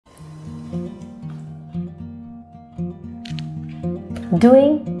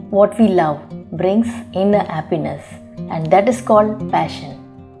Doing what we love brings inner happiness, and that is called passion.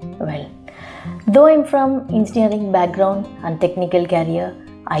 Well, though I'm from engineering background and technical career,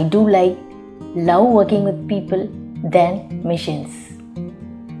 I do love working with people than machines.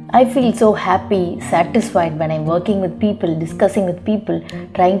 I feel so happy, satisfied when I'm working with people, discussing with people,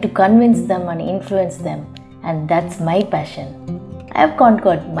 trying to convince them and influence them, and that's my passion. I have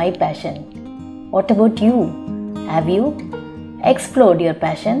conquered my passion. What about you? Have you explored your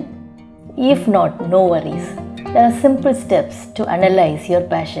passion? If not, no worries. There are simple steps to analyze your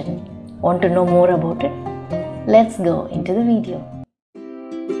passion. Want to know more about it? Let's go into the video.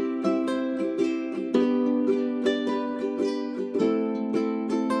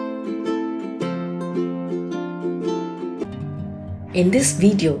 In this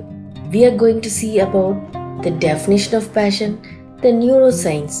video, we are going to see about the definition of passion, the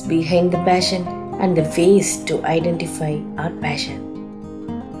neuroscience behind the passion, and the ways to identify our passion.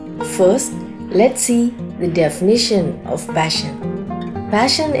 First, let's see the definition of passion.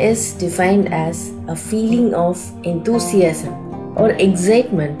 Passion is defined as a feeling of enthusiasm or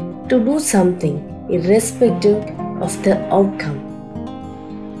excitement to do something irrespective of the outcome.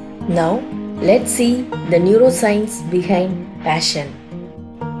 Now, let's see the neuroscience behind passion.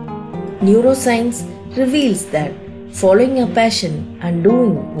 Neuroscience reveals that following a passion and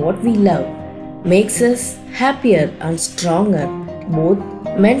doing what we love makes us happier and stronger both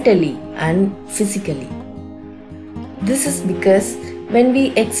mentally and physically. This is because when we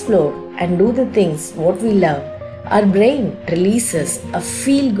explore and do the things what we love, our brain releases a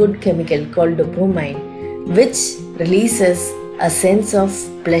feel-good chemical called dopamine, which releases a sense of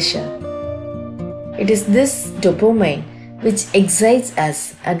pleasure. It is this dopamine which excites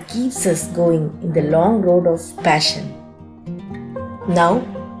us and keeps us going in the long road of passion. Now,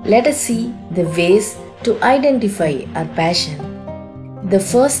 let us see the ways to identify our passion. The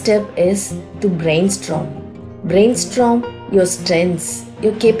first step is to brainstorm. Brainstorm your strengths,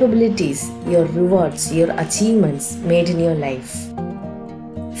 your capabilities, your rewards, your achievements made in your life.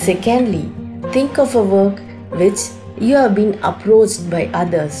 Secondly, think of a work which you have been approached by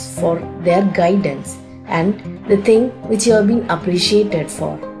others for their guidance and the thing which you have been appreciated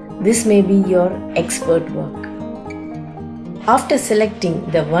for. This may be your expert work. After selecting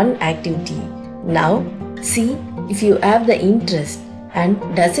the one activity, now see if you have the interest and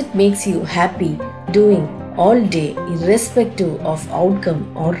does it makes you happy doing all day irrespective of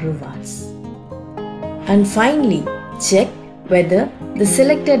outcome or rewards. And finally, check whether the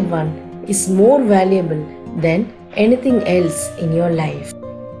selected one is more valuable than anything else in your life.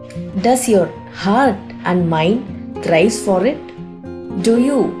 Does your heart and mind thrive for it? Do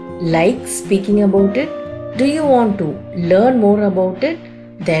you like speaking about it? Do you want to learn more about it?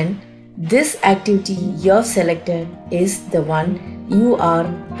 Then this activity you have selected is the one you are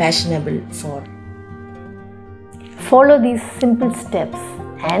passionate for. Follow these simple steps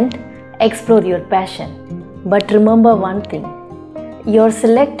and explore your passion. But remember one thing, your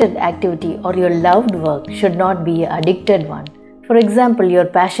selected activity or your loved work should not be an addicted one. For example, your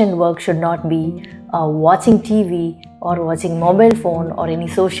passion work should not be watching TV or watching mobile phone or any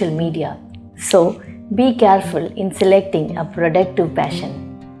social media. So, be careful in selecting a productive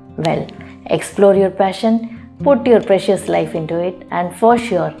passion. Well, explore your passion, put your precious life into it, and for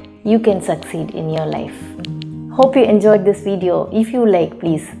sure, you can succeed in your life. Hope you enjoyed this video. If you like,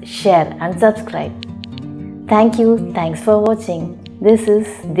 please share and subscribe. Thank you. Thanks for watching. This is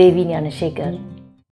Devi Nyanashekar.